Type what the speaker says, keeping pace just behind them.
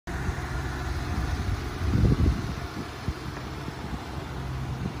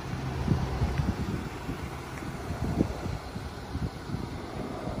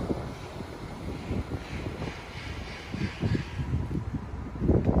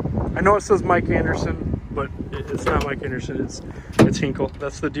I know it says Mike Anderson, but it's not Mike Anderson, it's Hinkle.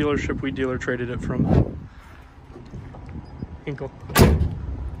 That's the dealership we dealer traded it from. Hinkle.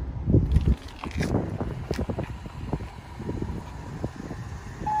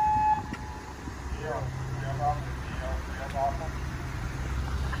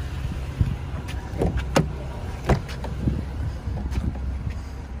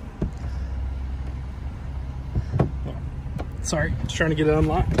 Sorry, just trying to get it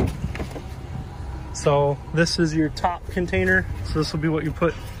unlocked. So this is your top container. So this will be what you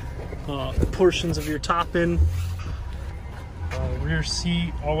put portions of your top in. Rear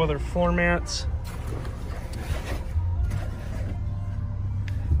seat, all-weather floor mats.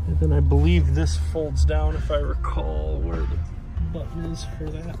 And then I believe this folds down, if I recall where the button is for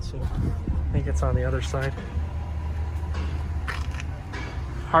that. So I think it's on the other side.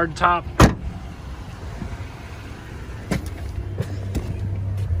 Hard top.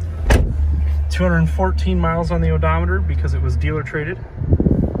 $214 miles on the odometer because it was dealer traded.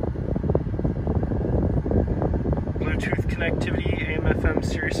 Bluetooth connectivity, AM/FM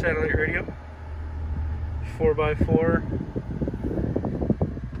Sirius satellite radio. 4x4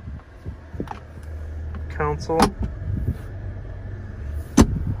 console.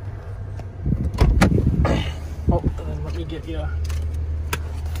 Oh, and then let me get you.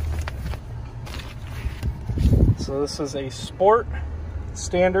 So this is a Sport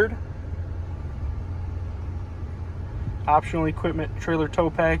Standard. Optional equipment, trailer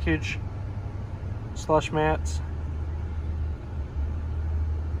tow package, slush mats.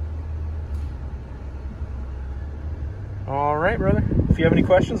 All right, brother. If you have any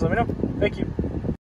questions, let me know. Thank you.